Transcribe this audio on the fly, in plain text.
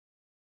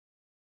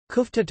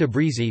Köfte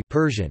Tabrizi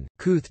Persian,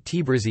 Kuth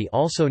Tabrizi,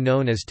 also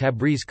known as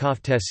Tabriz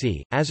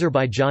köftesi,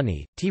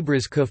 Azerbaijani,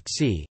 Tabriz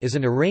köftesi, is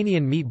an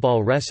Iranian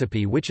meatball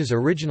recipe which is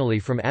originally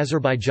from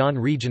Azerbaijan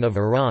region of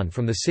Iran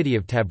from the city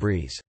of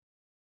Tabriz.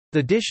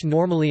 The dish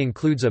normally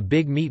includes a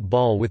big meat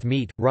ball with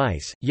meat,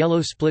 rice,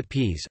 yellow split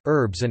peas,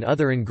 herbs and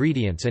other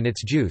ingredients and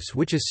its juice,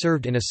 which is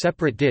served in a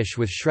separate dish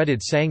with shredded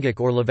sangak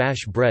or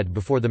lavash bread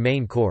before the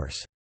main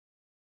course.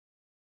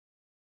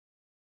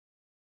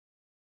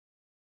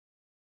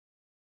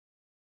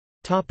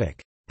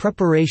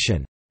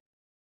 Preparation.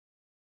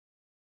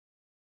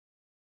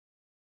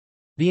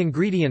 The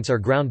ingredients are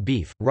ground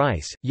beef,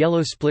 rice,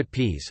 yellow split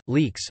peas,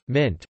 leeks,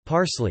 mint,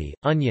 parsley,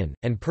 onion,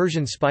 and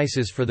Persian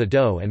spices for the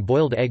dough and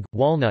boiled egg,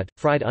 walnut,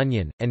 fried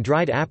onion, and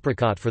dried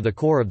apricot for the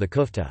core of the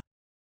kofta.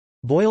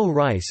 Boil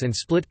rice and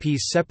split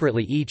peas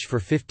separately each for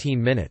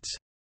 15 minutes.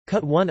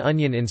 Cut one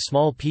onion in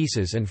small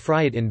pieces and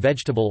fry it in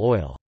vegetable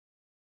oil.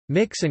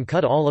 Mix and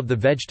cut all of the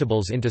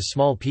vegetables into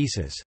small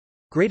pieces.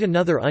 Grate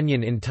another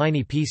onion in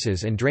tiny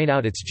pieces and drain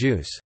out its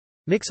juice.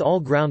 Mix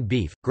all ground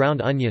beef,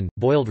 ground onion,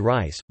 boiled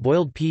rice,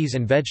 boiled peas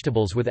and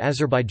vegetables with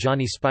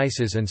Azerbaijani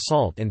spices and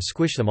salt and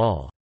squish them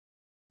all.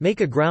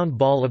 Make a ground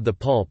ball of the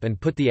pulp and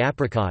put the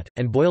apricot,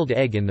 and boiled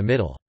egg in the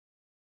middle.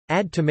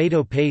 Add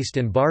tomato paste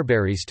and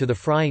barberries to the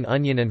frying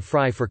onion and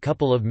fry for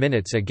couple of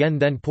minutes again,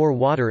 then pour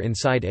water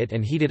inside it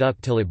and heat it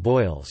up till it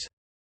boils.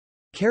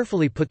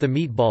 Carefully put the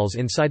meatballs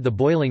inside the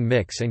boiling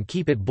mix and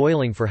keep it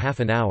boiling for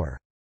half an hour.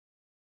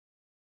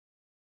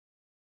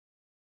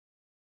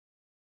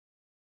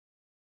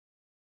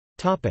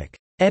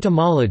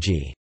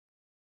 Etymology.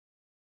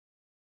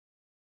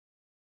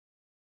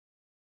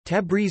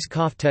 Tabriz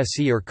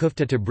köftesi or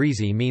köfte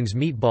Tabrizi means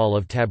meatball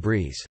of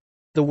Tabriz.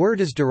 The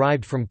word is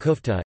derived from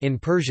kufta. In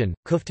Persian,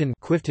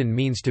 kuftan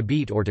means to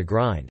beat or to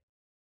grind.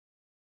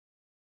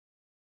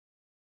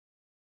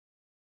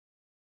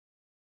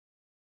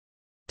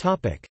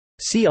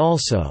 See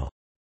also: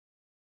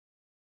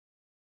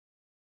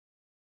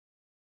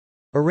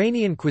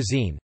 Iranian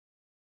cuisine,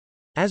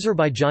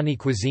 Azerbaijani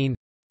cuisine,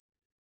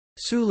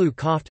 Sulu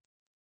koft,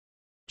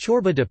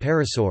 Chorba de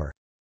Parasor,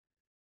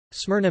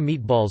 Smyrna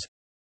meatballs,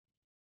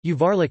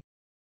 Uvarlik,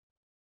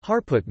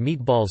 Harput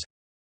meatballs.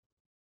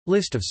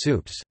 List of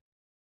soups.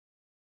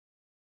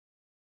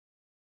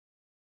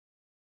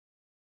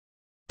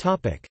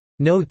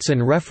 Notes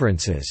and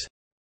references.